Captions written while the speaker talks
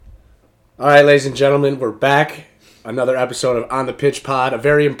All right, ladies and gentlemen, we're back. Another episode of On the Pitch Pod, a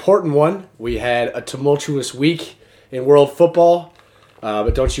very important one. We had a tumultuous week in world football,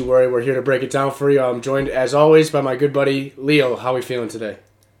 but don't you worry, we're here to break it down for you. I'm joined, as always, by my good buddy Leo. How are we feeling today?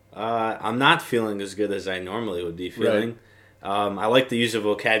 I'm not feeling as good as I normally would be feeling. Right. I like the use of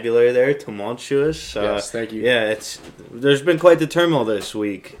vocabulary there, tumultuous. Yes, thank you. Yeah, there's been quite the turmoil this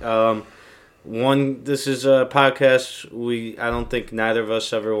week. This is a podcast I don't think neither of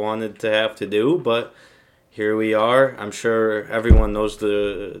us ever wanted to have to do, but here we are. I'm sure everyone knows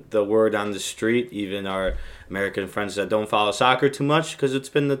the word on the street, even our American friends that don't follow soccer too much, because it's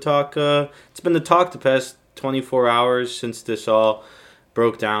been the talk. It's been the talk the past 24 hours since this all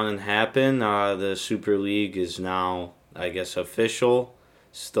broke down and happened. The Super League is now, I guess, official.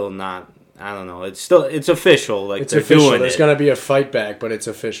 Still not. I don't know. It's official. Like it's they're official. doing There's it. gonna be a fight back, but it's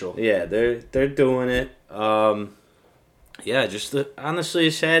official. Yeah, they're doing it. Honestly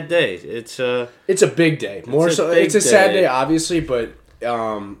a sad day. It's a big day. It's a sad day, obviously, but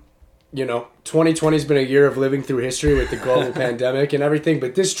 2020 has been a year of living through history with the global pandemic and everything.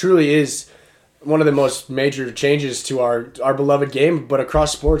 But this truly is one of the most major changes to our beloved game, but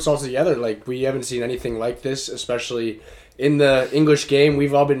across sports altogether. Like, we haven't seen anything like this, especially in the English game.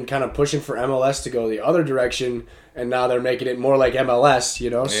 We've all been kind of pushing for MLS to go the other direction, and now they're making it more like MLS,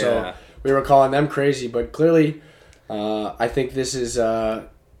 Yeah. So we were calling them crazy, but clearly I think this is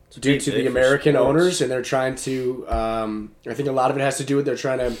due to the American owners, and they're trying to I think a lot of it has to do with they're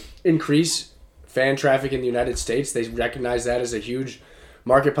trying to increase fan traffic in the United States. They recognize that as a huge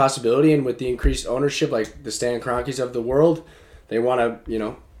market possibility, and with the increased ownership, like the Stan Kroenkes of the world, they want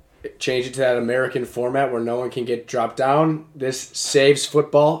to, change it to that American format where no one can get dropped down. This saves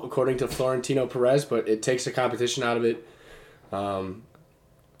football, according to Florentino Perez, but it takes the competition out of it.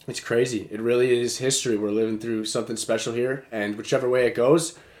 It's crazy. It really is history. We're living through something special here, and whichever way it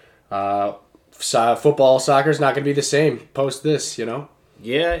goes, football, soccer is not going to be the same post this,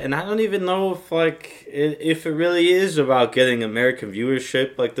 Yeah, and I don't even know if it really is about getting American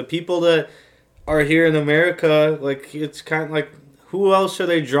viewership. Like, the people that are here in America, like, it's kind of like, who else are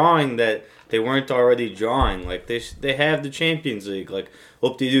they drawing that they weren't already drawing? Like, they have the Champions League. Like,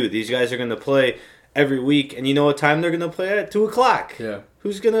 whoop-de-doo, these guys are going to play every week, and you know what time they're going to play at? 2 o'clock. Yeah.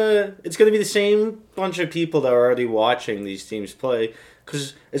 It's going to be the same bunch of people that are already watching these teams play,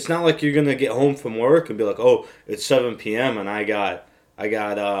 because it's not like you're going to get home from work and be like, oh, it's 7 p.m. and I got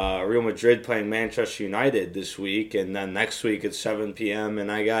Real Madrid playing Manchester United this week, and then next week it's 7 p.m.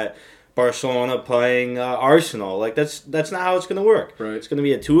 and I got Barcelona playing Arsenal. Like, that's not how it's going to work. Right. It's going to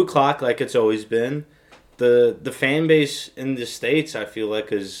be at 2 o'clock like it's always been. The fan base in the States, I feel like,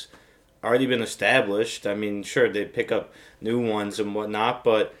 has already been established. I mean, sure, they pick up new ones and whatnot,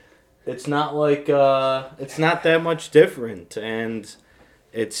 but it's not like it's not that much different, and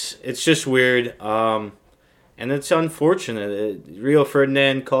it's just weird. And it's unfortunate. Rio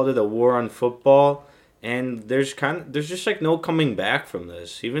Ferdinand called it a war on football, and there's just like no coming back from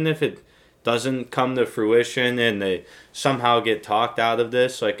this. Even if it doesn't come to fruition and they somehow get talked out of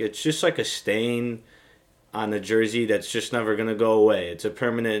this, like, it's just like a stain on the jersey that's just never going to go away. It's a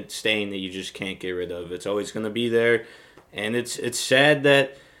permanent stain that you just can't get rid of. It's always going to be there, and it's sad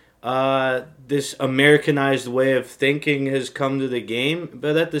that this Americanized way of thinking has come to the game,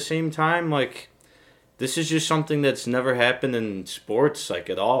 but at the same time, like, this is just something that's never happened in sports, like,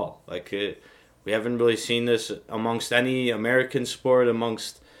 at all. Like, we haven't really seen this amongst any American sport,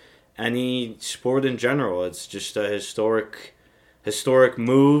 amongst any sport in general. It's just a historic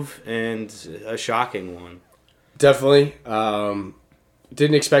move and a shocking one. Definitely.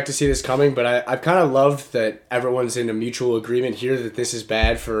 Didn't expect to see this coming, but I've kind of loved that everyone's in a mutual agreement here that this is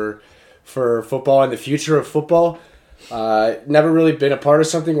bad for football and the future of football. Never really been a part of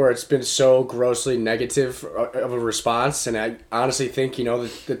something where it's been so grossly negative of a response, and I honestly think,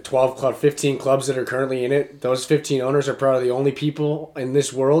 the 15 clubs that are currently in it, those 15 owners are probably the only people in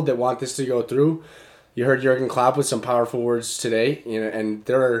this world that want this to go through. You heard Jurgen Klopp with some powerful words today, and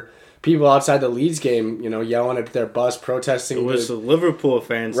there are people outside the Leeds game, yelling at their bus, protesting. It was the Liverpool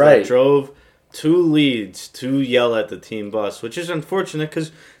fans right. that drove to Leeds to yell at the team bus, which is unfortunate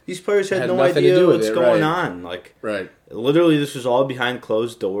because these players had no idea what's going on. Like, right. Literally, this was all behind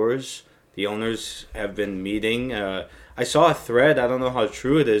closed doors. The owners have been meeting. I saw a thread. I don't know how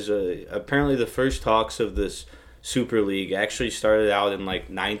true it is. Apparently, the first talks of this Super League actually started out in like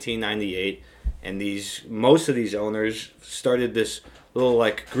 1998, and most of these owners started this little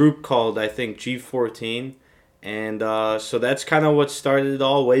like group called, I think, G14, and so that's kind of what started it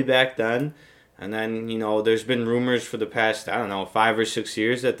all way back then. And then, there's been rumors for the past, 5 or 6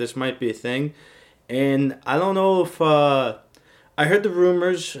 years that this might be a thing. And I don't know if I heard the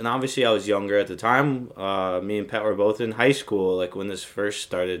rumors, and obviously I was younger at the time. Me and Pat were both in high school, like when this first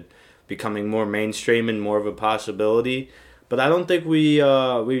started becoming more mainstream and more of a possibility. But I don't think we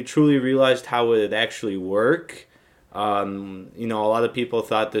truly realized how it would actually work. You know, a lot of people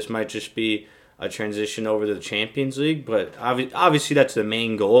thought this might just be a transition over to the Champions League, but obviously that's the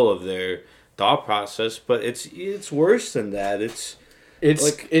main goal of their thought process. But it's worse than that.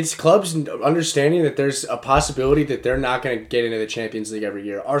 It's clubs understanding that there's a possibility that they're not going to get into the Champions League every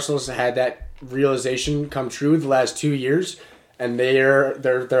year. Arsenal's had that realization come true the last 2 years, and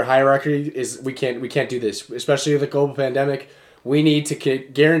their hierarchy is we can't do this, especially with the global pandemic. We need to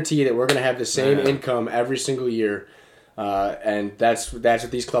guarantee that we're going to have the same income every single year, and that's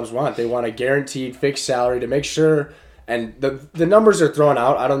what these clubs want. They want a guaranteed fixed salary to make sure. And the numbers are thrown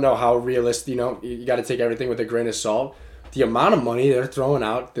out. I don't know how realistic. You know, you got to take everything with a grain of salt. The amount of money they're throwing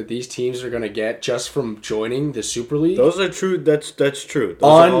out that these teams are going to get just from joining the Super League. Those are true. That's true. Those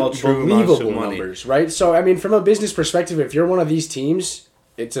are all true unbelievable numbers, right? So, I mean, from a business perspective, if you're one of these teams,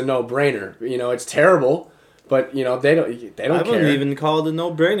 it's a no-brainer. You know, it's terrible, but, you know, they don't care. I wouldn't even call it a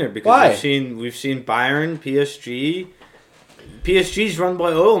no-brainer because Why? we've seen Bayern, PSG. PSG's run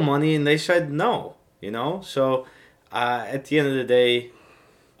by oil money, and they said no, you know? So, at the end of the day,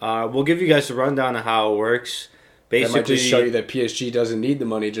 we'll give you guys a rundown of how it works. Basically, that might just show you that PSG doesn't need the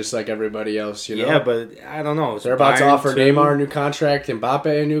money just like everybody else, you know? Yeah, but I don't know. They're about to offer Neymar a new contract,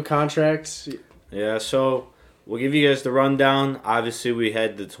 Mbappe a new contract. Yeah, so we'll give you guys the rundown. Obviously, we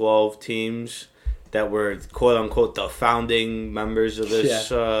had the 12 teams that were, quote-unquote, the founding members of this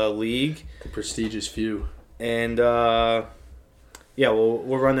league. The prestigious few. And, yeah,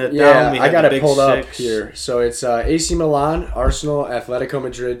 we'll run it down. Yeah, I got it pulled up here. So it's AC Milan, Arsenal, Atletico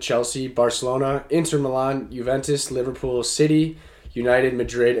Madrid, Chelsea, Barcelona, Inter Milan, Juventus, Liverpool, City, United,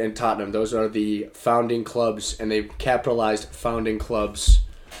 Madrid, and Tottenham. Those are the founding clubs, and they've capitalized founding clubs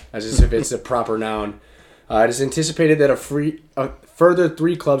as if it's a proper noun. It is anticipated that a further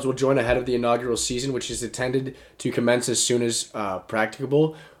 3 clubs will join ahead of the inaugural season, which is intended to commence as soon as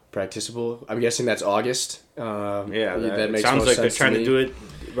practicable. I'm guessing that's August. That makes sounds like they're trying to do it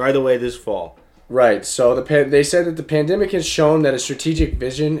right away this fall. Right. So they said that the pandemic has shown that a strategic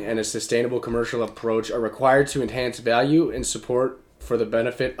vision and a sustainable commercial approach are required to enhance value and support for the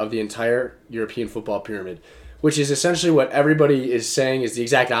benefit of the entire European football pyramid, which is essentially what everybody is saying is the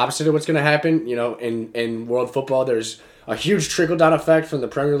exact opposite of what's going to happen. You know, in world football, there's a huge trickle-down effect from the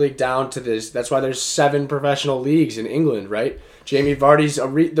Premier League down to this. That's why there's 7 professional leagues in England, right? Jamie Vardy's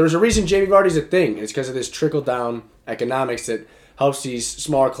there's a reason Jamie Vardy's a thing. It's because of this trickle-down economics that helps these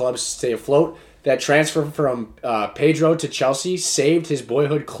smaller clubs stay afloat. That transfer from Pedro to Chelsea saved his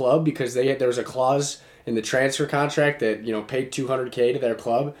boyhood club because there was a clause in the transfer contract that, you know, paid $200K to their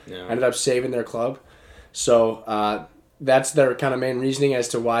club. Yeah. Ended up saving their club. So that's their kind of main reasoning as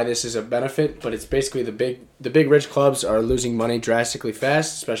to why this is a benefit. But it's basically the big rich clubs are losing money drastically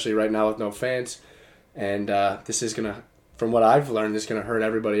fast, especially right now with no fans. And this is gonna, from what I've learned, is gonna hurt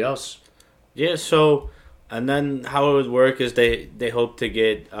everybody else. Yeah. So, and then how it would work is they hope to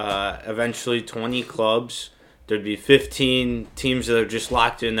get eventually 20 clubs. There'd be 15 teams that are just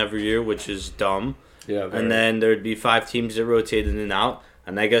locked in every year, which is dumb. Yeah. And then there'd be 5 teams that rotate in and out.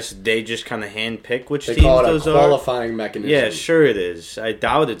 And I guess they just kind of handpick which teams those are. They call it a qualifying mechanism. Yeah, sure it is. I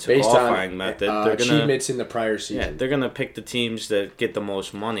doubt it's a qualifying method. They're achievements in the prior season. Yeah, they're going to pick the teams that get the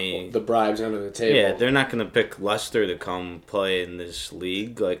most money. The bribes under the table. Yeah, they're not going to pick Leicester to come play in this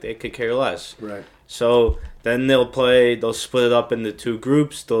league. Like, they could care less. Right. So then they'll split it up into 2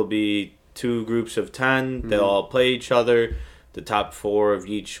 groups. There'll be 2 groups of 10. Mm-hmm. They'll all play each other. The top 4 of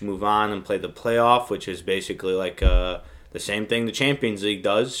each move on and play the playoff, which is basically like the same thing the Champions League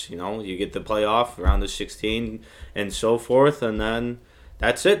does. You know, you get the playoff around the 16 and so forth, and then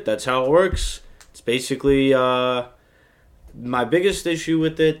that's it. That's how it works. It's basically my biggest issue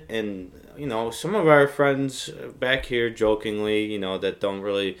with it, and, you know, some of our friends back here jokingly, you know, that don't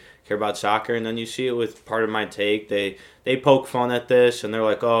really care about soccer, and then you see it with Part of My Take. They poke fun at this, and they're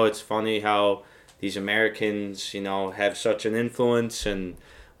like, oh, it's funny how these Americans, you know, have such an influence and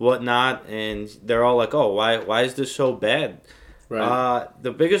whatnot, and they're all like, oh, why is this so bad? Right.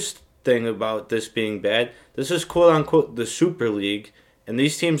 The biggest thing about this being bad, this is quote-unquote the Super League, and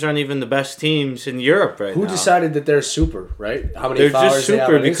these teams aren't even the best teams in Europe right now. Who decided that they're super, right? How many they're followers just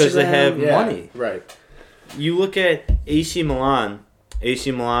super they have because they have money. Right. You look at AC Milan. AC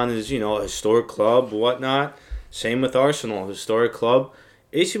Milan is, you know, a historic club, whatnot. Same with Arsenal, historic club.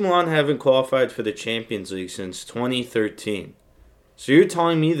 AC Milan haven't qualified for the Champions League since 2013. So you're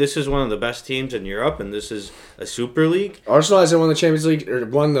telling me this is one of the best teams in Europe, and this is a Super League? Arsenal hasn't won the Champions League or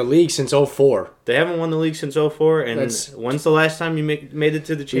won the league since 04. They haven't won the league since 04, and when's the last time you made it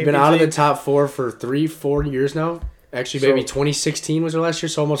to the Champions League? We've been out of the top 4 for 3-4 years now. Actually, maybe 2016 was our last year,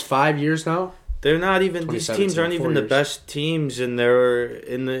 so almost 5 years now. They're not even. These teams aren't even the best teams in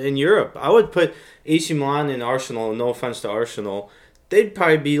Europe. I would put AC Milan and Arsenal. No offense to Arsenal, they'd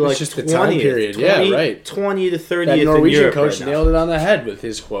probably be like just 20, the time period. 20 to 30th. That Norwegian in Europe coach right nailed it on the head with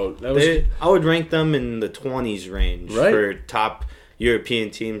his quote. I would rank them in the 20s range for top European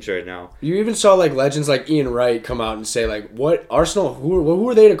teams right now. You even saw like legends like Ian Wright come out and say like, "What Arsenal? Who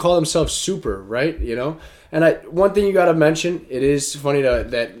are they to call themselves super?" Right? You know. And one thing you got to mention, it is funny that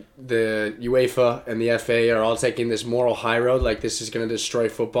the UEFA and the FA are all taking this moral high road, like this is going to destroy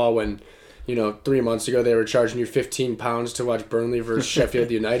football when, 3 months ago they were charging you £15 to watch Burnley versus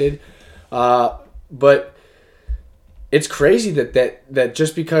Sheffield United. But it's crazy that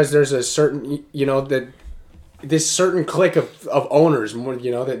just because there's a certain, that this certain clique of owners,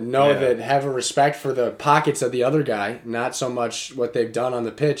 that have a respect for the pockets of the other guy, not so much what they've done on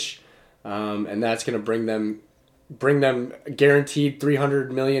the pitch. And that's going to bring them guaranteed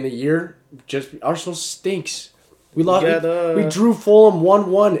 $300 million a year. Just Arsenal stinks. We lost. We drew Fulham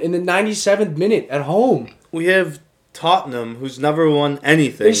 1-1 in the 97th minute at home. We have Tottenham, who's never won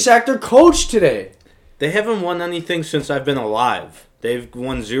anything. They sacked their coach today. They haven't won anything since I've been alive. They've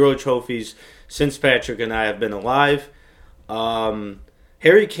won 0 trophies since Patrick and I have been alive.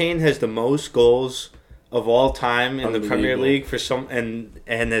 Harry Kane has the most goals of all time in the Premier League for and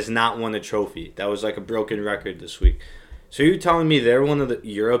has not won a trophy. That was like a broken record this week. So you're telling me they're one of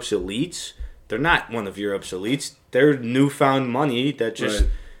Europe's elites? They're not one of Europe's elites. They're newfound money that just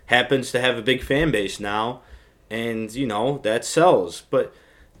happens to have a big fan base now, and that sells. But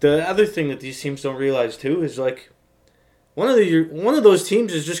the other thing that these teams don't realize too is like one of those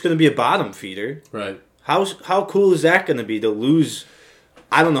teams is just going to be a bottom feeder. Right. How cool is that going to be to lose?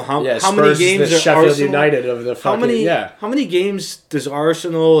 I don't know how Spurs many games is the are Sheffield Arsenal, United of the fucking How many games does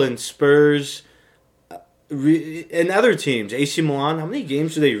Arsenal and Spurs and other teams, AC Milan, how many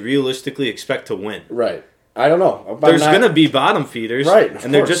games do they realistically expect to win? Right. I don't know. There's going to be bottom feeders, right?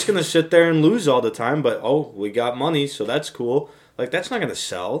 And they're just going to sit there and lose all the time. But we got money, so that's cool. Like that's not going to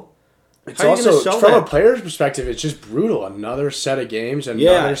sell. It's also, from a player's perspective, it's just brutal. Another set of games,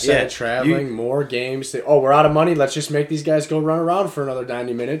 another set of traveling, more games. We're out of money. Let's just make these guys go run around for another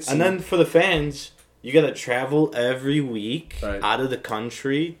 90 minutes. And then for the fans, you got to travel every week out of the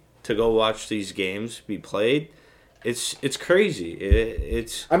country to go watch these games be played. It's crazy.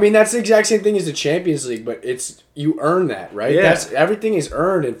 It's. I mean, that's the exact same thing as the Champions League, but you earn that, right? Yeah. Everything is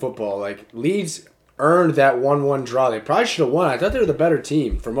earned in football. Like Leeds earned that 1-1 draw. They probably should have won. I thought they were the better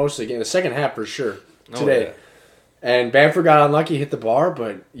team for most of the game. The second half for sure today. Yeah. And Bamford got unlucky, hit the bar,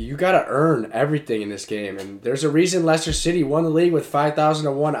 but you got to earn everything in this game. And there's a reason Leicester City won the league with 5,000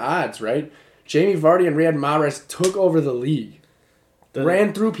 to 1 odds, right? Jamie Vardy and Riyad Mahrez took over the league,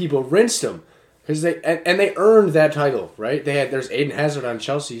 ran through people, rinsed them, because they earned that title, right? There's Eden Hazard on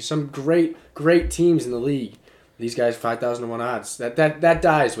Chelsea, some great teams in the league. These guys 5,000 to 1 odds. That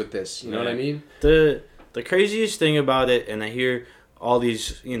dies with this. You know what I mean? The craziest thing about it, and I hear all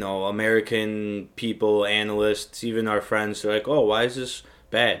these American people, analysts, even our friends, they're like, "Oh, why is this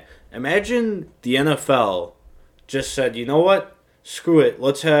bad?" Imagine the NFL just said, "You know what? Screw it.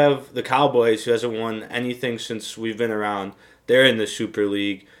 Let's have the Cowboys, who hasn't won anything since we've been around. They're in the Super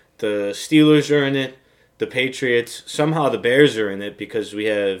League. The Steelers are in it. The Patriots, somehow the Bears are in it because we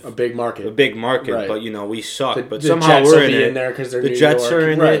have a big market, right. But we suck. But the somehow Jets we're will in be it. In there because they're the New Jets York. are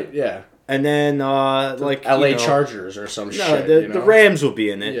in right, it. Yeah, and then LA Chargers or some shit. The Rams will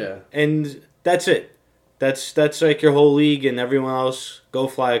be in it. Yeah, and that's it. That's like your whole league, and everyone else go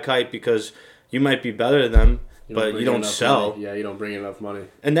fly a kite because you might be better than them, but you don't sell. Money. Yeah, you don't bring enough money.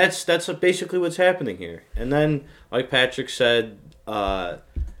 And that's basically what's happening here. And then, like Patrick said.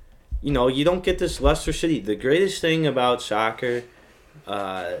 You don't get this Leicester City. The greatest thing about soccer,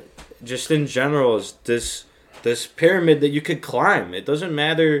 just in general, is this pyramid that you could climb. It doesn't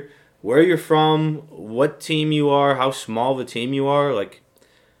matter where you're from, what team you are, how small of a team you are. Like,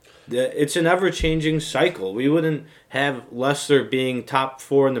 it's an ever-changing cycle. We wouldn't have Leicester being top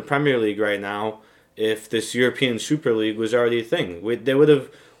 4 in the Premier League right now if this European Super League was already a thing. They would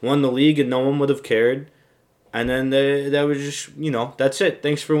have won the league and no one would have cared. And then that was just, that's it.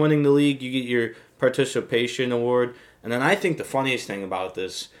 Thanks for winning the league. You get your participation award. And then I think the funniest thing about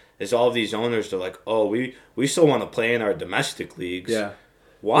this is all of these owners, they're like, oh, we still want to play in our domestic leagues. Yeah.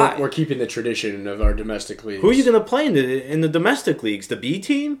 Why? We're keeping the tradition of our domestic leagues. Who are you going to play in the domestic leagues? The B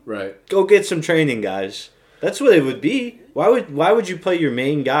team? Right. Go get some training, guys. That's what it would be. Why would you play your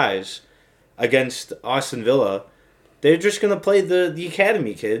main guys against Aston Villa? They're just gonna play the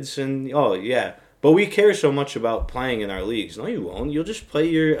academy kids, and oh yeah. But we care so much about playing in our leagues. No, you won't. You'll just play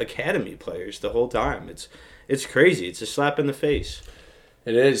your academy players the whole time. It's crazy. It's a slap in the face.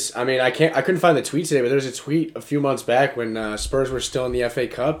 It is. I mean, I couldn't find the tweet today, but there was a tweet a few months back when Spurs were still in the FA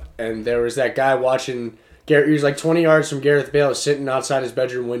Cup, and there was that guy watching. He was like 20 yards from Gareth Bale, sitting outside his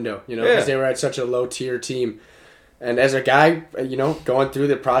bedroom window. Because they were at such a low tier team. And as a guy, going through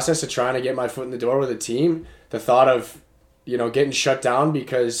the process of trying to get my foot in the door with a team, the thought of, getting shut down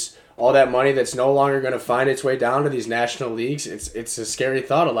because all that money that's no longer going to find its way down to these national leagues, it's a scary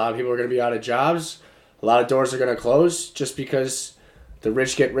thought. A lot of people are going to be out of jobs. A lot of doors are going to close just because the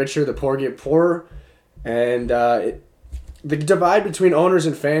rich get richer, the poor get poorer. And the divide between owners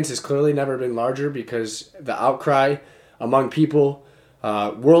and fans has clearly never been larger because the outcry among people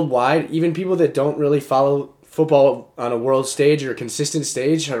worldwide, even people that don't really follow football on a world stage or a consistent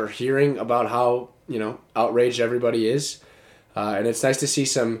stage, are hearing about how outraged everybody is. And it's nice to see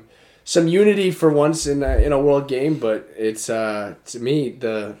some unity for once in a world game, but it's to me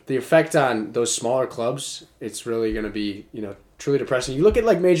the effect on those smaller clubs, it's really going to be truly depressing. You look at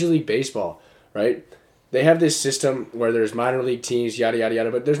like Major League Baseball, right? They have this system where there's minor league teams, yada yada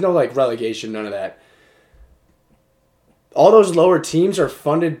yada, but there's no like relegation, none of that. All those lower teams are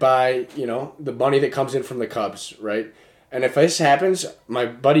funded by the money that comes in from the Cubs, right? And if this happens, my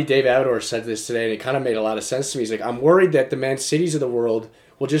buddy Dave Avador said this today, and it kind of made a lot of sense to me. He's like, I'm worried that the Man Cities of the world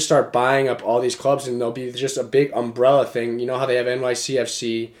will just start buying up all these clubs, and there'll be just a big umbrella thing. You know how they have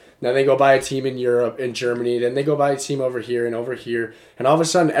NYCFC, now they go buy a team in Europe, in Germany, then they go buy a team over here, and all of a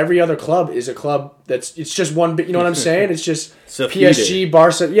sudden every other club is a club it's just one big, you know what I'm saying? It's just PSG, feeder.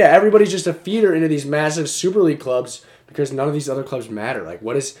 Barca, yeah, everybody's just a feeder into these massive Super League clubs because none of these other clubs matter. Like,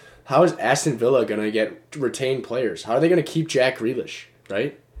 how is Aston Villa going to retain players? How are they going to keep Jack Grealish,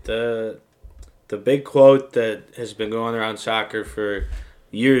 right? The big quote that has been going around soccer for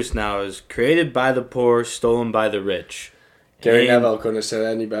years now is created by the poor, stolen by the rich. Gary Neville couldn't have said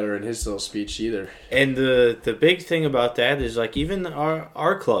that any better in his little speech either. And the big thing about that is like even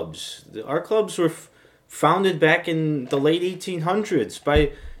our clubs. Our clubs were founded back in the late 1800s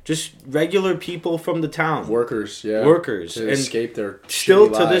by just regular people from the town. Workers, yeah. Workers. To escape their still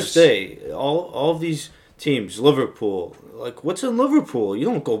to lives. this day, all of these teams, Liverpool, like what's in Liverpool? You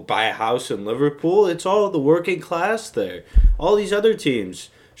don't go buy a house in Liverpool. It's all the working class there. All these other teams.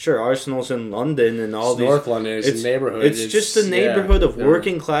 Sure, Arsenal's in London and all these. North London is a neighborhood. It's just a neighborhood of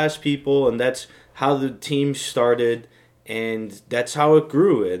working class people, and that's how the team started, and that's how it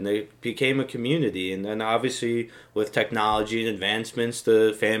grew, and they became a community. And then obviously with technology and advancements,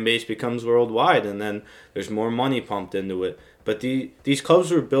 the fan base becomes worldwide, and then there's more money pumped into it. But these clubs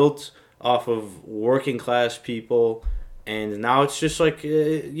were built off of working class people, and now it's just like,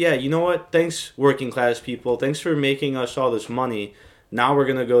 yeah, you know what? Thanks, working class people. Thanks for making us all this money. Now we're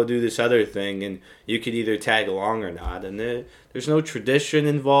going to go do this other thing, and you could either tag along or not. And there's no tradition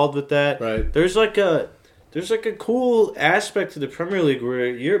involved with that. Right. There's like a cool aspect to the Premier League where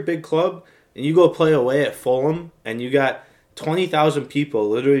you're a big club, and you go play away at Fulham, and you got 20,000 people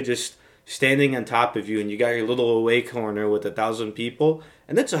literally just standing on top of you, and you got your little away corner with 1,000 people,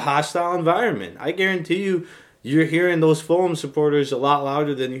 and it's a hostile environment. I guarantee you're hearing those Fulham supporters a lot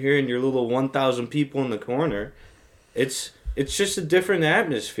louder than you're hearing your little 1,000 people in the corner. It's just a different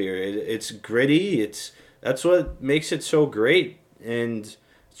atmosphere. It's gritty. That's what makes it so great, and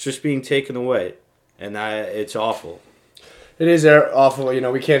it's just being taken away, and it's awful. It is awful.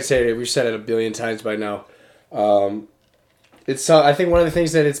 We can't say it. We've said it a billion times by now. I think one of the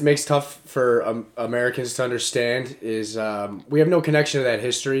things that it makes tough for Americans to understand is we have no connection to that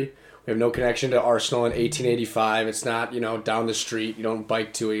history. We have no connection to Arsenal in 1885. It's not down the street. You don't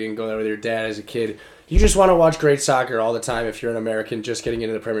bike to it. You can go there with your dad as a kid. You just want to watch great soccer all the time if you're an American just getting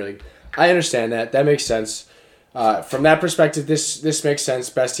into the Premier League. I understand that. That makes sense. From that perspective, this makes sense.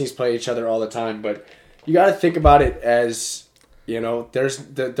 Best teams play each other all the time. But you got to think about it as, there's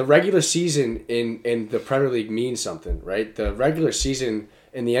the regular season in the Premier League means something, right? The regular season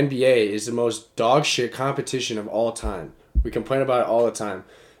in the NBA is the most dog shit competition of all time. We complain about it all the time.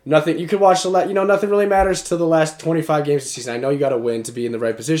 Nothing. You could watch nothing really matters till the last 25 games of the season. I know you got to win to be in the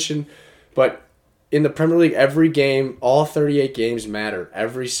right position, but in the Premier League, every game, all 38 games matter.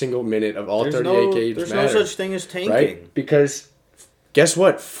 Every single minute of all 38 games matter. There's no such thing as tanking. Right? Because guess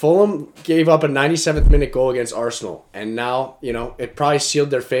what? Fulham gave up a 97th minute goal against Arsenal, and now, it probably sealed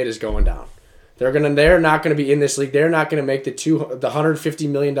their fate as going down. They're not going to be in this league. They're not going to make the $150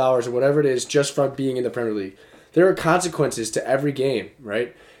 million or whatever it is just from being in the Premier League. There are consequences to every game,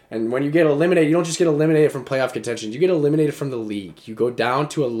 right? And when you get eliminated, you don't just get eliminated from playoff contention. You get eliminated from the league. You go down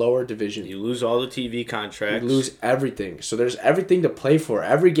to a lower division. You lose all the TV contracts. You lose everything. So there's everything to play for.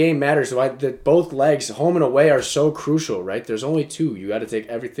 Every game matters. Both legs, home and away, are so crucial, right? There's only two. You got to take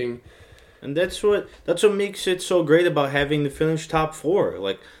everything. And that's what makes it so great about having to finish top 4.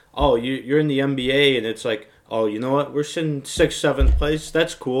 Like, oh, you're in the NBA, and it's like, oh, you know what? We're sitting 6th, 7th place.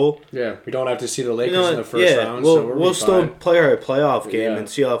 That's cool. Yeah, we don't have to see the Lakers in the first round. We'll still play our playoff game and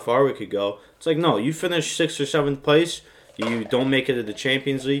see how far we could go. It's like, no, you finish 6th or 7th place, you don't make it to the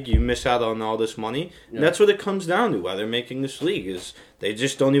Champions League, you miss out on all this money. Yeah. And that's what it comes down to, why they're making this league, is they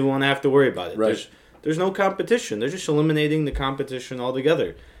just don't even want to have to worry about it. Right. There's no competition. They're just eliminating the competition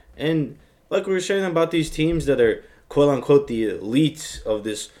altogether. And like we were saying about these teams that are, quote-unquote, the elites of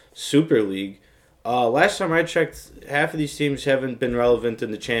this Super League, last time I checked, half of these teams haven't been relevant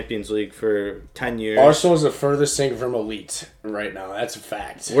in the Champions League for 10 years. Arsenal's the furthest thing from elite right now. That's a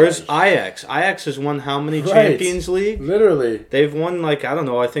fact. Where's Ajax? Ajax has won how many Champions League? Literally. They've won, I don't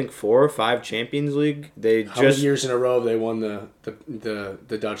know, I think 4 or 5 Champions League. How many years in a row have they won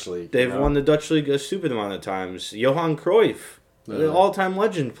the Dutch League? They've won the Dutch League a stupid amount of times. Johan Cruyff, the all-time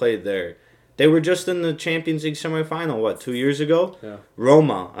legend, played there. They were just in the Champions League semifinal, 2 years ago? Yeah.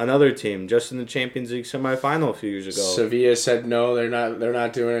 Roma, another team, just in the Champions League semifinal a few years ago. Sevilla said no, they're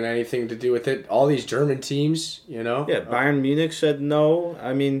not doing anything to do with it. All these German teams, Yeah, Bayern Munich said no.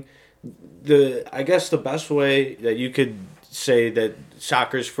 I mean, I guess the best way that you could say that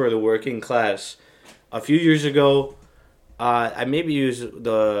soccer's for the working class, a few years ago, I maybe used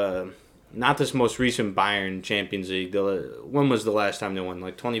not this most recent Bayern Champions League. When was the last time they won?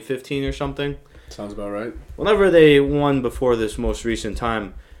 2015 or something? Sounds about right. Whenever they won before this most recent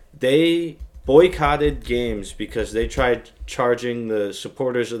time, they boycotted games because they tried charging the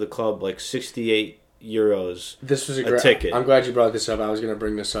supporters of the club 68 euros. This was a ticket. I'm glad you brought this up. I was going to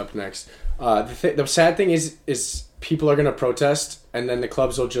bring this up next. The sad thing is people are going to protest, and then the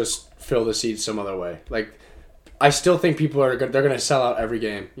clubs will just fill the seats some other way. I still think people they're going to sell out every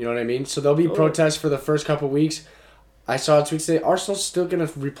game. You know what I mean? So there'll be protests for the first couple of weeks. I saw a tweet today, Arsenal's still going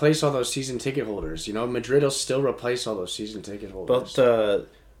to replace all those season ticket holders. Madrid will still replace all those season ticket holders. But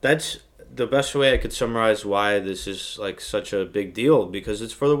that's the best way I could summarize why this is such a big deal, because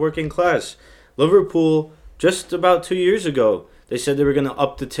it's for the working class. Liverpool, just about 2 years ago, they said they were going to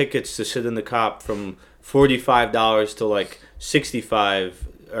up the tickets to sit in the Kop from $45 to 65,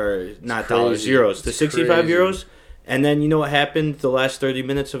 or not dollars, euros, to 65 euros. And then you know what happened the last 30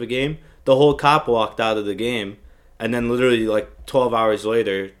 minutes of a game? The whole Kop walked out of the game. And then literally 12 hours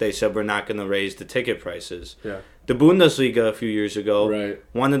later, they said we're not going to raise the ticket prices. Yeah. The Bundesliga a few years ago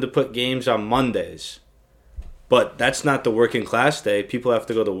wanted to put games on Mondays. But that's not the working class day. People have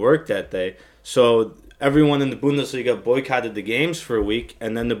to go to work that day. So everyone in the Bundesliga boycotted the games for a week.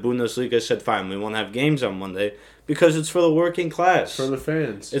 And then the Bundesliga said, fine, we won't have games on Monday because it's for the working class. For the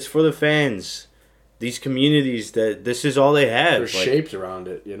fans. It's for the fans. These communities, this is all they have. They're shaped around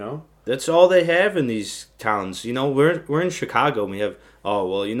it, That's all they have in these towns. We're in Chicago and we have,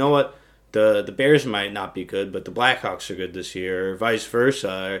 you know what? The Bears might not be good, but the Blackhawks are good this year, or vice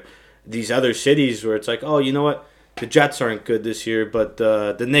versa. Or these other cities where it's you know what? The Jets aren't good this year, but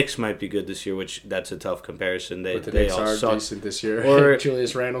the Knicks might be good this year, which that's a tough comparison. But the Knicks are decent this year. Or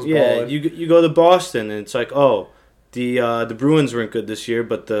Julius Randle's balling. You go to Boston and it's the Bruins weren't good this year,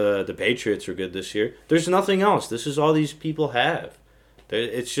 but the Patriots were good this year. There's nothing else. This is all these people have.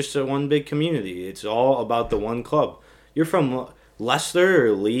 It's just one big community. It's all about the one club. You're from Leicester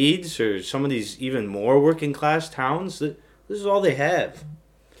or Leeds or some of these even more working class towns. This is all they have.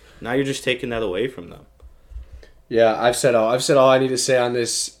 Now you're just taking that away from them. Yeah, I've said all I need to say on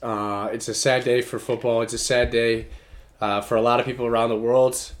this. It's a sad day for football. It's a sad day for a lot of people around the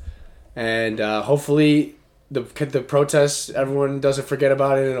world, and hopefully the protests, everyone doesn't forget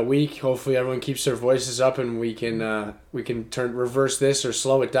about it in a week. Hopefully everyone keeps their voices up, and we can reverse this or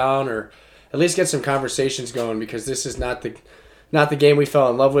slow it down, or at least get some conversations going, because this is not the game we fell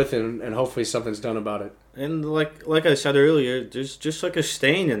in love with, and hopefully something's done about it. And like I said earlier, there's just a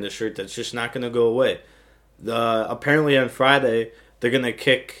stain in the shirt that's just not going to go away. Apparently on Friday they're going to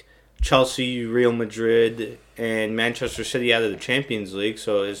kick Chelsea, Real Madrid, and Manchester City out of the Champions League.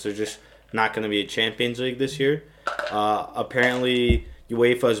 So is there just not going to be a Champions League this year? Apparently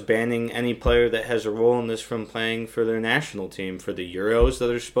UEFA is banning any player that has a role in this from playing for their national team for the Euros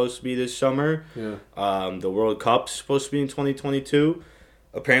that are supposed to be this summer. Yeah. The World Cup's supposed to be in 2022.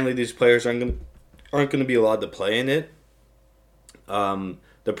 Apparently these players aren't going to be allowed to play in it.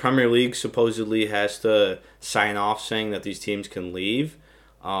 The Premier League supposedly has to sign off saying that these teams can leave.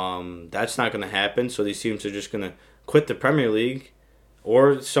 That's not going to happen, so these teams are just going to quit the Premier League.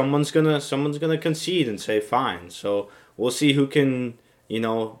 or someone's gonna concede and say fine. So we'll see who can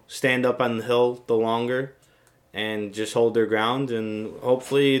stand up on the hill the longer and just hold their ground. And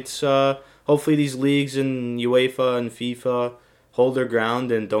hopefully hopefully these leagues in UEFA and FIFA hold their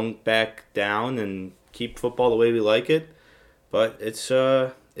ground and don't back down and keep football the way we like it. But it's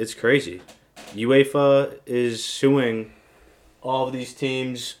crazy. UEFA is suing all of these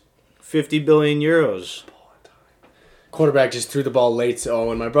teams 50 billion euros. Quarterback just threw the ball late to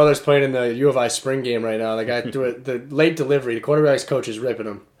Owen. My brother's playing in the U of I spring game right now. The guy threw it, the late delivery. The quarterback's coach is ripping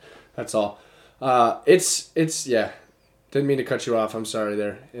him. That's all. It's yeah. Didn't mean to cut you off. I'm sorry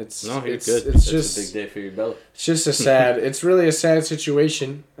there. You're it's good. It's It's just a big day for your belly. It's just a sad. It's really a sad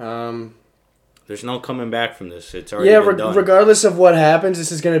situation. There's no coming back from this. It's already been done. Regardless of what happens, this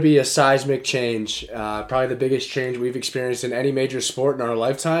is going to be a seismic change. Probably the biggest change we've experienced in any major sport in our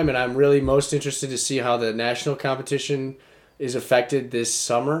lifetime, and I'm really most interested to see how the national competition is affected this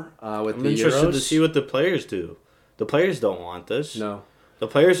summer with I'm the interested Euros. to see what the players do. The players don't want this. No, The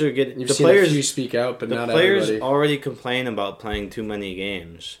players are getting. you've The seen players. a few speak out, but The not players everybody. already complain about playing too many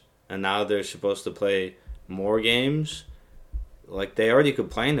games, and now they're supposed to play more games. Like, they already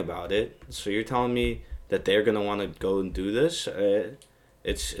complained about it. So you're telling me that they're gonna want to go and do this?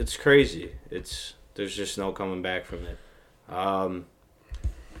 It's crazy. There's just no coming back from it.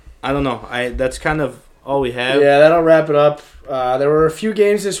 I don't know. That's kind of all we have. Yeah, that'll wrap it up. There were a few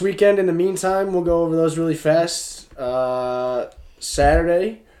games this weekend. In the meantime, we'll go over those really fast.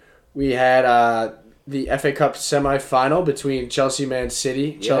 Saturday, we had the FA Cup semi-final between Chelsea Man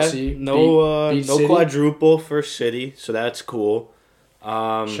City. Chelsea beat no City. quadruple for City, so that's cool.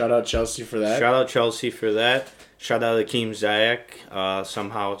 Shout out Chelsea for that. Shout out Chelsea for that. Shout out Akeem Ziyech.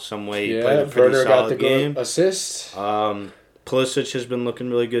 Somehow, some way, he Yeah, played a pretty Werner got solid the game. assist. Pulisic has been looking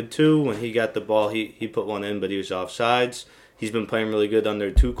really good too. When he got the ball, he put one in, but he was offsides. He's been playing really good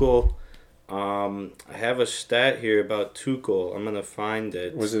under Tuchel. I have a stat here about Tuchel. I'm gonna find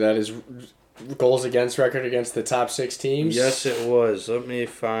it. Was it that his goals against record against the top 6 teams? Yes, it was. Let me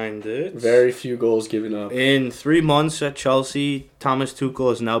find it. Very few goals given up. In 3 months at Chelsea, Thomas Tuchel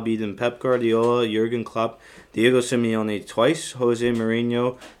has now beaten Pep Guardiola, Jurgen Klopp, Diego Simeone twice, Jose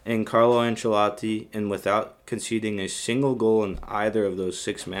Mourinho, and Carlo Ancelotti, and without conceding a single goal in either of those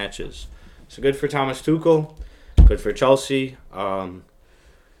 6 matches. So good for Thomas Tuchel. Good for Chelsea.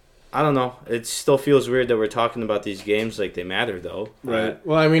 I don't know. It still feels weird that we're talking about these games like they matter, though. Right.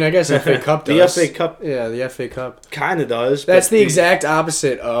 Well, I mean, I guess FA Cup The does. FA Cup Yeah, the FA Cup. kind of does. That's but the exact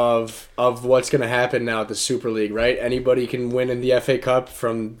opposite of what's going to happen now at the Super League, right? Anybody can win in the FA Cup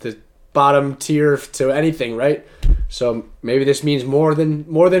from the bottom tier to anything, right? So maybe this means more than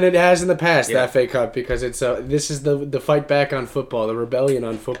it has in the past, Yeah. the FA Cup, because this is the fight back on football, the rebellion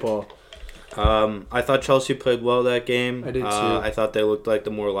on football. I thought Chelsea played well that game. I did too. I thought they looked like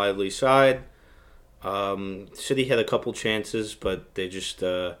the more lively side. City had a couple chances, but they just,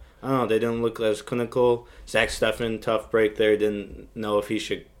 I don't know, they didn't look as clinical. Zach Steffen, tough break there, didn't know if he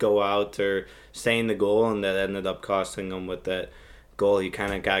should go out or stay in the goal, and that ended up costing him with that goal. He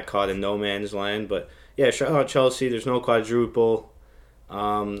kind of got caught in no man's land. But yeah, shout out Chelsea. There's no quadruple.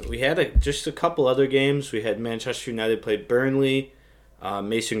 We had just a couple other games. We had Manchester United play Burnley.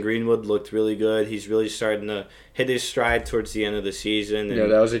 Mason Greenwood looked really good. He's really starting to hit his stride towards the end of the season. And Yeah,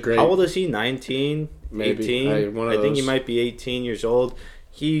 that was a great... how old is he? 19? Maybe. 18? One of I think he those. might be 18 years old.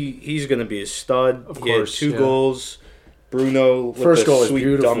 He's going to be a stud. Of He had course, 2 yeah. goals. Bruno with First a goal was sweet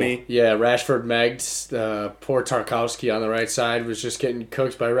beautiful. dummy. Yeah, Rashford megged. Poor Tarkowski on the right side was just getting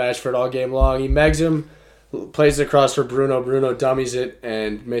cooked by Rashford all game long. He megs him, plays it across for Bruno. Bruno dummies it,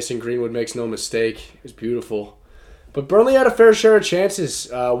 and Mason Greenwood makes no mistake. It was beautiful. But Burnley had a fair share of chances.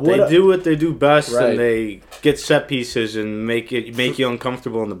 They do what they do best, Right. and they get set pieces and make you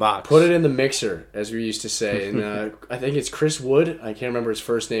uncomfortable in the box. Put it in the mixer, as we used to say. And I think it's Chris Wood. I can't remember his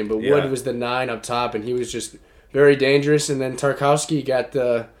first name, but Yeah. Wood was the 9 up top, and he was just very dangerous. And then Tarkowski got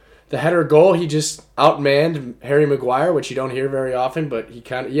the header goal. He just outmanned Harry Maguire, which you don't hear very often, but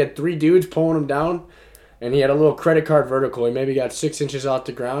he had 3 dudes pulling him down, and he had a little credit card vertical. He maybe got 6 inches off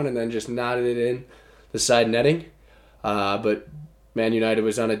the ground and then just knotted it in the side netting. But Man United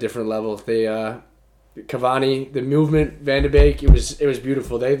was on a different level. They Cavani, the movement, Van de Beek, it was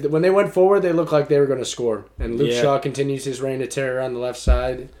beautiful. When they went forward, they looked like they were going to score. And Luke Yeah. Shaw continues his reign of terror on the left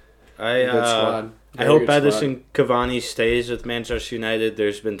side. Good squad. I Very hope good squad. Edison Cavani stays with Manchester United.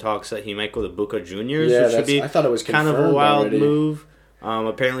 There's been talks that he might go to Boca Juniors, Yeah, which would be I thought it was kind of a confirmed wild already. move.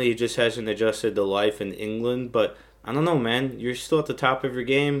 Apparently, he just hasn't adjusted to life in England. But I don't know, man. You're still at the top of your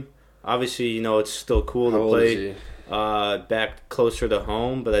game. Obviously, it's still cool How to old is play he? back closer to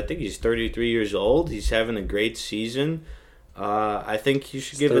home. But I think he's 33 years old. He's having a great season. I think you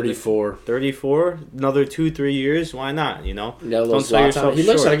should give 34. 34, another 2-3 years. Why not? Yeah, Don't sell yourself he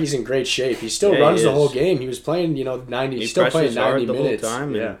looks short. like he's in great shape. He still runs the whole game. He was playing, 90. He's still playing 90 minutes. The whole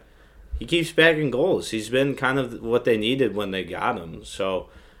time. Yeah. He keeps bagging goals. He's been kind of what they needed when they got him. So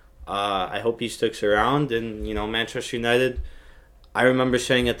I hope he sticks around. And, Manchester United, I remember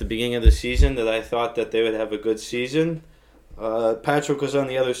saying at the beginning of the season that I thought that they would have a good season. Patrick was on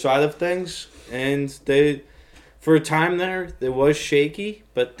the other side of things. And they, for a time there, it was shaky.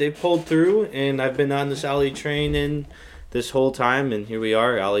 But they pulled through. And I've been on this Ollie train in this whole time. And here we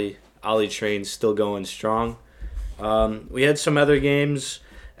are. Ollie train's still going strong. We had some other games.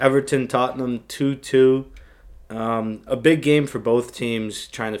 Everton, Tottenham, 2-2. A big game for both teams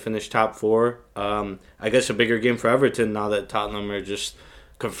trying to finish top 4. I guess a bigger game for Everton now that Tottenham are just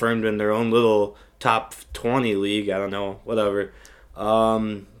confirmed in their own little top 20 league. I don't know, whatever.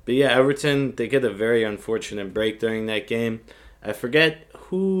 But yeah, Everton, they get a very unfortunate break during that game. I forget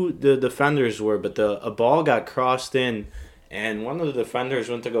who the defenders were, but a ball got crossed in, and one of the defenders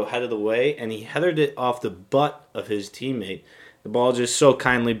went to go head it away, and he headed it off the butt of his teammate. The ball just so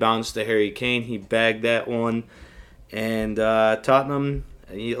kindly bounced to Harry Kane. He bagged that one. And Tottenham,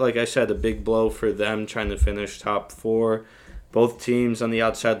 like I said, a big blow for them trying to finish top 4. Both teams on the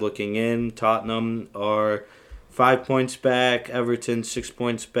outside looking in. Tottenham are 5 points back. Everton 6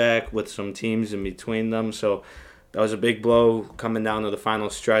 points back with some teams in between them. So that was a big blow coming down to the final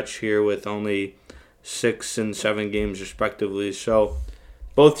stretch here with only 6 and 7 games respectively. So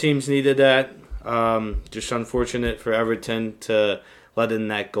both teams needed that. Just unfortunate for Everton to let in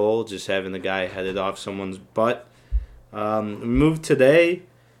that goal, just having the guy headed off someone's butt. We moved today.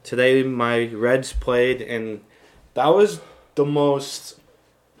 Today my Reds played, and that was the most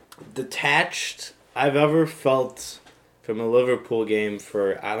detached I've ever felt from a Liverpool game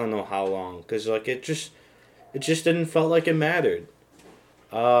for I don't know how long. Because it just didn't felt like it mattered.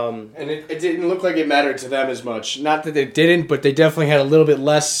 And it didn't look like it mattered to them as much. Not that they didn't, but they definitely had a little bit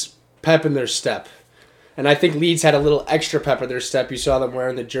less pep in their step. And I think Leeds had a little extra pep in their step. You saw them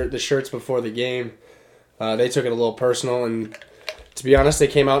wearing the shirts before the game. They took it a little personal, and to be honest, they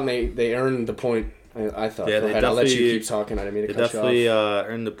came out and they earned the point, I thought. Yeah, I'll let you keep talking. I didn't mean to cut you off. They definitely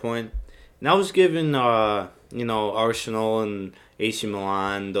earned the point. And I was giving, Arsenal and AC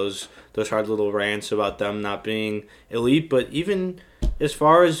Milan those hard little rants about them not being elite. But even as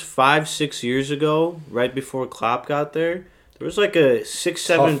far as 5-6 years ago, right before Klopp got there was like a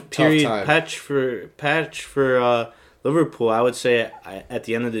 6-7 period patch for Liverpool. I would say at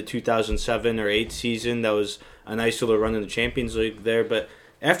the end of the 2007 or 8 season, that was a nice little run in the Champions League there. But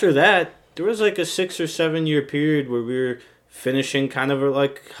after that, there was like a 6 or 7 year period where we were finishing kind of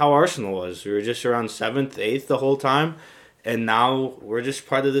like how Arsenal was. We were just around 7th, 8th the whole time, and now we're just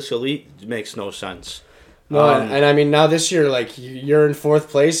part of this elite. It makes no sense. No, and I mean, now this year, like, you're in 4th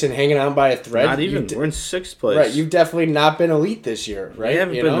place and hanging on by a thread. Not even. We're in 6th place. Right, you've definitely not been elite this year, right?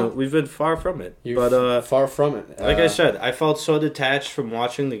 We've been far from it. Far from it. Like I said, I felt so detached from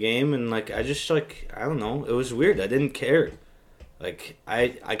watching the game, and, like, I just, like, I don't know. It was weird. I didn't care. Like, I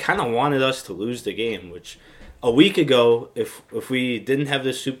kind of wanted us to lose the game, which a week ago, if we didn't have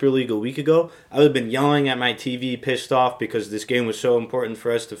this Super League a week ago, I would have been yelling at my TV, pissed off because this game was so important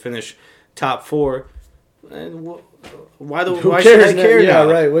for us to finish top 4. And why should I care now? Yeah,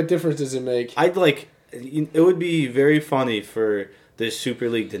 right. What difference does it make? It would be very funny for this Super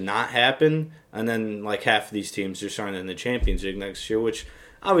League to not happen, and then like half of these teams are starting in the Champions League next year, which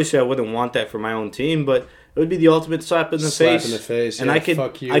obviously I wouldn't want that for my own team, but it would be the ultimate slap in the face. And yeah,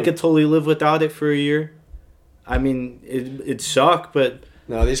 I could totally live without it for a year. I mean, it'd suck, but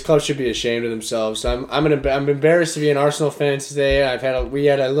no, these clubs should be ashamed of themselves. I'm embarrassed to be an Arsenal fan today. We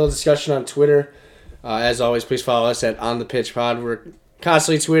had a little discussion on Twitter. As always, please follow us at On The Pitch Pod. We're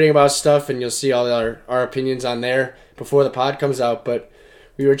constantly tweeting about stuff, and you'll see all our opinions on there before the pod comes out. But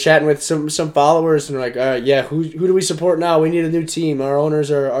we were chatting with some followers, and we're like, who do we support now? We need a new team. Our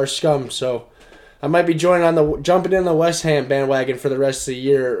owners are scum. So I might be jumping in the West Ham bandwagon for the rest of the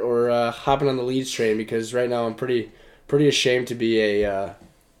year, or hopping on the Leeds train, because right now I'm pretty ashamed to be an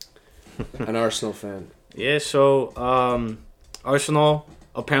Arsenal fan. Yeah. So Arsenal.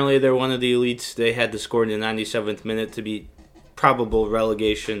 Apparently, they're one of the elites. They had to score in the 97th minute to be probable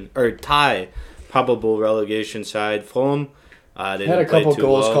relegation side. Fulham, they had a couple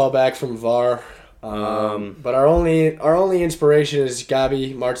goals called back from VAR. But our only inspiration is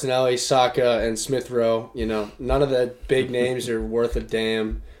Gabi, Martinelli, Saka, and Smith Rowe. None of the big names are worth a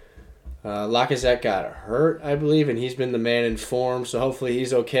damn. Lacazette got hurt, I believe, and he's been the man in form, so hopefully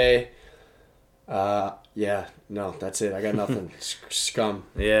he's okay. Yeah, no, that's it. I got nothing. Scum.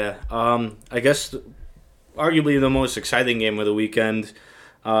 Yeah. I guess arguably the most exciting game of the weekend.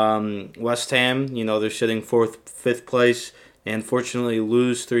 West Ham, they're sitting fifth place, and fortunately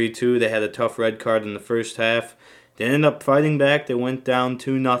lose 3-2. They had a tough red card in the first half. They ended up fighting back. They went down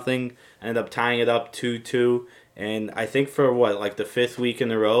 2-0, ended up tying it up 2-2. And I think for the fifth week in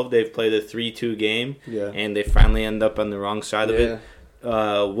a row, they've played a 3-2 game. Yeah. And they finally end up on the wrong side of it.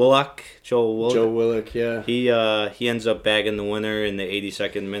 Joe Willock, yeah. He ends up bagging the winner in the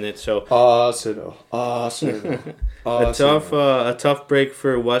 82nd minute. So Arsenal. A tough break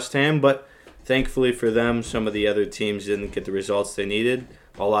for West Ham, but thankfully for them, some of the other teams didn't get the results they needed.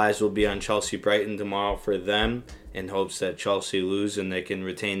 All eyes will be on Chelsea Brighton tomorrow for them, in hopes that Chelsea lose and they can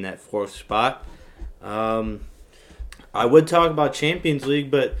retain that fourth spot. I would talk about Champions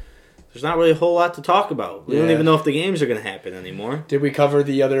League, but there's not really a whole lot to talk about. We don't even know if the games are going to happen anymore. Did we cover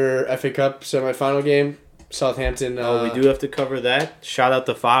the other FA Cup semifinal game? Southampton. We do have to cover that. Shout out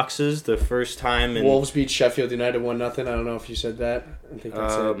the Foxes, the first time. Wolves beat Sheffield United 1-0. I don't know if you said that. I think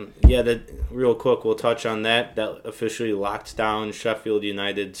that's it. Yeah, real quick, we'll touch on that. That officially locked down Sheffield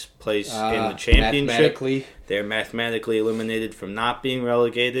United's place in the championship. They're mathematically eliminated from not being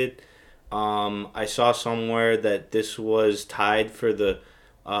relegated. I saw somewhere that this was tied for the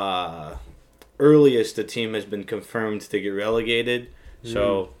earliest the team has been confirmed to get relegated.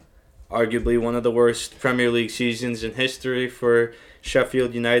 So, arguably one of the worst Premier League seasons in history for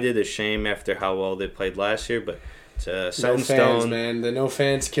Sheffield United. A shame after how well they played last year, but it's set in stone. Man. The no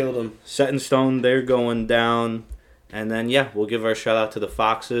fans killed them. Set in stone, they're going down. And then, we'll give our shout out to the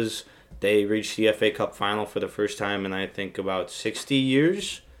Foxes. They reached the FA Cup final for the first time in, I think, about 60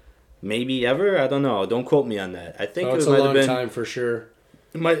 years. Maybe ever? I don't know. Don't quote me on that. I think it's a long time for sure.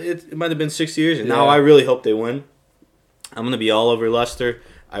 It might have been 60 years. And now I really hope they win. I'm going to be all over Leicester.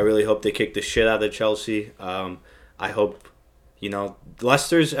 I really hope they kick the shit out of Chelsea. I hope,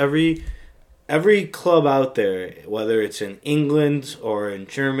 Leicester's every club out there, whether it's in England or in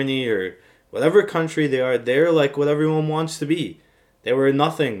Germany or whatever country they are, they're like what everyone wants to be. They were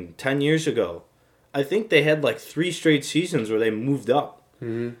nothing 10 years ago. I think they had 3 straight seasons where they moved up.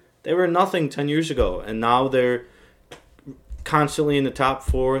 Mm-hmm. They were nothing 10 years ago, and now they're constantly in the top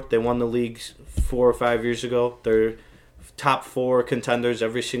 4. They won the league 4 or 5 years ago. They're top 4 contenders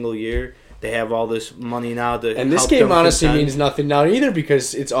every single year. They have all this money now to and this game honestly means nothing now either,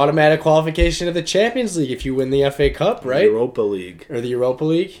 because it's automatic qualification of the Champions League if you win the FA Cup, right? Europa League. Or the Europa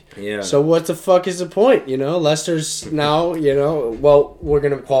League. Yeah. So what the fuck is the point? Leicester's now, well, we're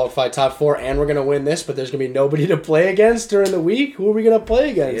going to qualify top 4 and we're going to win this, but there's going to be nobody to play against during the week. Who are we going to play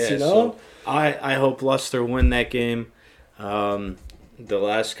against, So I hope Leicester win that game. The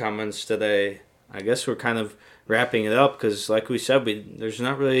last comments today, I guess we're kind of wrapping it up because, like we said, there's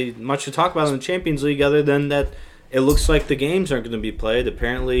not really much to talk about in the Champions League other than that it looks like the games aren't going to be played.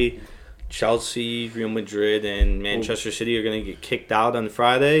 Apparently, Chelsea, Real Madrid, and Manchester City are going to get kicked out on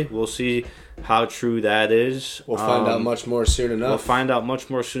Friday. We'll see how true that is. We'll find out much more soon enough.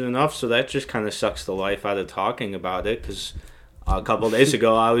 So that just kind of sucks the life out of talking about it, because a couple of days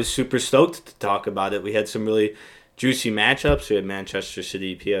ago I was super stoked to talk about it. We had some really juicy matchups. We had Manchester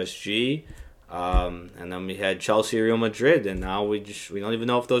City, PSG. And then we had Chelsea, Real Madrid, and now we don't even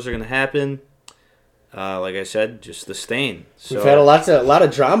know if those are going to happen. Like I said, just the stain. So, we've had a lot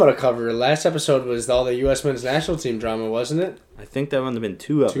of drama to cover. Last episode was all the U.S. men's national team drama, wasn't it? I think that would have been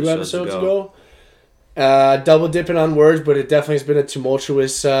 2 episodes ago. Double dipping on words, but it definitely has been a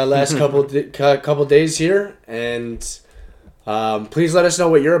tumultuous last couple days here. And please let us know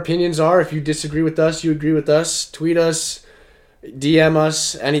what your opinions are. If you disagree with us, you agree with us, tweet us. DM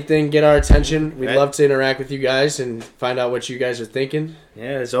us, anything, get our attention. We'd love to interact with you guys and find out what you guys are thinking. Yeah,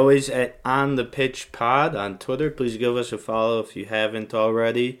 as always, at On The Pitch Pod on Twitter. Please give us a follow if you haven't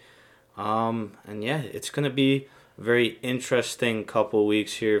already. And it's going to be a very interesting couple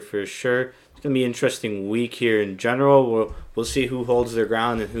weeks here for sure. It's going to be an interesting week here in general. We'll see who holds their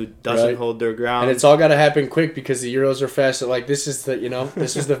ground and who doesn't hold their ground. And it's all got to happen quick because the Euros are fast. This is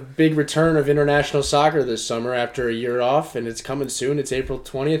the big return of international soccer this summer after a year off, and it's coming soon. It's April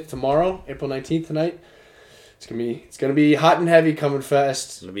 20th tomorrow, April 19th tonight. It's gonna be hot and heavy coming fast.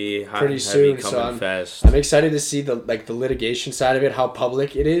 It's gonna be hot pretty and soon. heavy coming fast. I'm excited to see the litigation side of it, how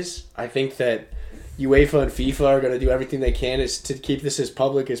public it is. I think that UEFA and FIFA are going to do everything they can to keep this as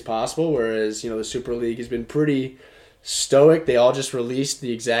public as possible, whereas the Super League has been pretty stoic. They all just released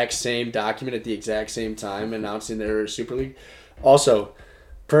the exact same document at the exact same time announcing their Super League. Also,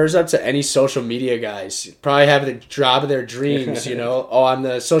 prayers up to any social media guys. Probably have the job of their dreams, I'm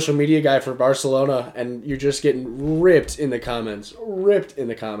the social media guy for Barcelona, and you're just getting ripped in the comments.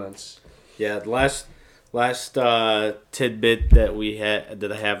 Yeah, the last tidbit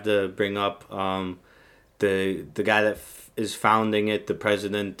that I have to bring up. the guy that is founding it, the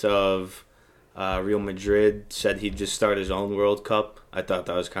president of Real Madrid, said he'd just start his own World Cup. I thought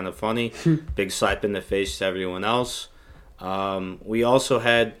that was kind of funny. Big slap in the face to everyone else. We also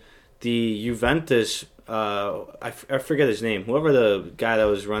had the Juventus. I forget his name. Whoever the guy that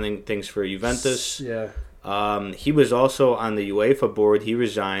was running things for Juventus. Yeah. He was also on the UEFA board. He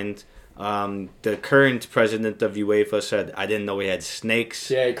resigned. The current president of UEFA said, "I didn't know we had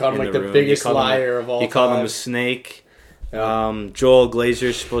snakes." Yeah, he called him like the room. biggest liar of all time. He called him a snake. Yeah. Joel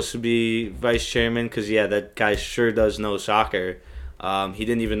Glazer's supposed to be vice chairman because, yeah, that guy sure does know soccer. He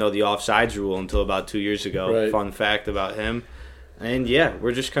didn't even know the offsides rule until about 2 years ago. Right. Fun fact about him. And, yeah,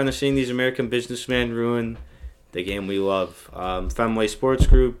 we're just kind of seeing these American businessmen ruin the game we love. Fenway Sports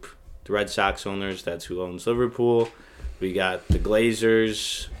Group, the Red Sox owners, that's who owns Liverpool. We got the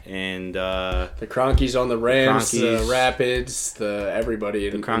Glazers and the Cronkies on the Rams, the Kroenkes. Rapids, everybody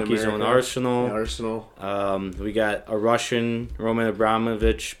in the Kroenkes America. on Arsenal. The Arsenal. We got a Russian, Roman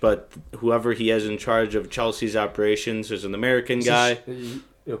Abramovich, but whoever he has in charge of Chelsea's operations is an American guy.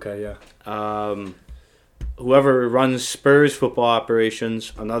 Okay, yeah. Whoever runs Spurs football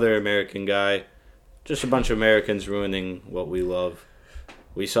operations, another American guy. Just a bunch of Americans ruining what we love.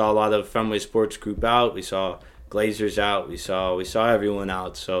 We saw a lot of Fenway Sports Group out. We saw Glazers out. We saw everyone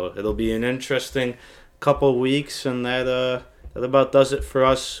out. So it'll be an interesting couple weeks, and that about does it for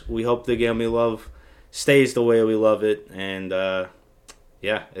us. We hope the game we love stays the way we love it, and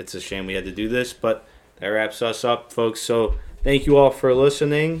yeah, it's a shame we had to do this, but that wraps us up, folks. So thank you all for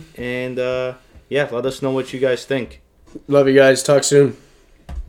listening, and yeah, let us know what you guys think. Love you guys. Talk soon.